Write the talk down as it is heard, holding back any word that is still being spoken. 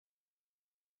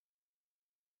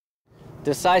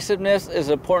Decisiveness is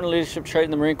an important leadership trait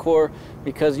in the Marine Corps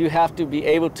because you have to be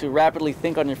able to rapidly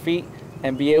think on your feet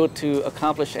and be able to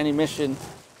accomplish any mission.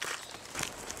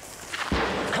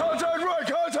 Contact right,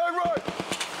 contact right!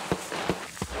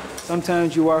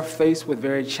 Sometimes you are faced with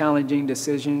very challenging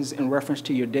decisions in reference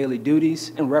to your daily duties,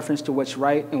 in reference to what's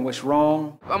right and what's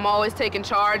wrong. I'm always taking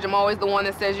charge. I'm always the one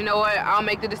that says, you know what, I'll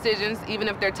make the decisions, even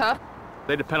if they're tough.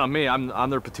 They depend on me. I'm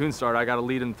their platoon sergeant. I got to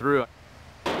lead them through.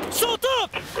 Shut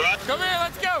up! Come here,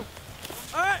 let's go!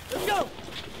 All right, let's go!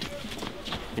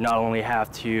 You not only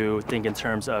have to think in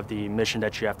terms of the mission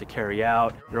that you have to carry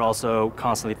out, you're also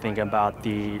constantly thinking about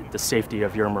the safety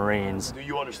of your Marines. Do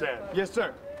you understand? Yes,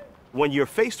 sir. When you're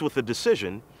faced with a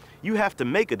decision, you have to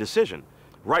make a decision.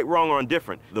 Right, wrong, or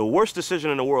indifferent. The worst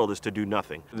decision in the world is to do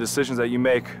nothing. The decisions that you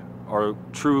make are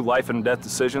true life and death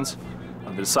decisions.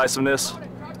 The decisiveness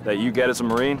that you get as a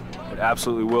Marine, it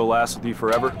absolutely will last with you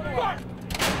forever.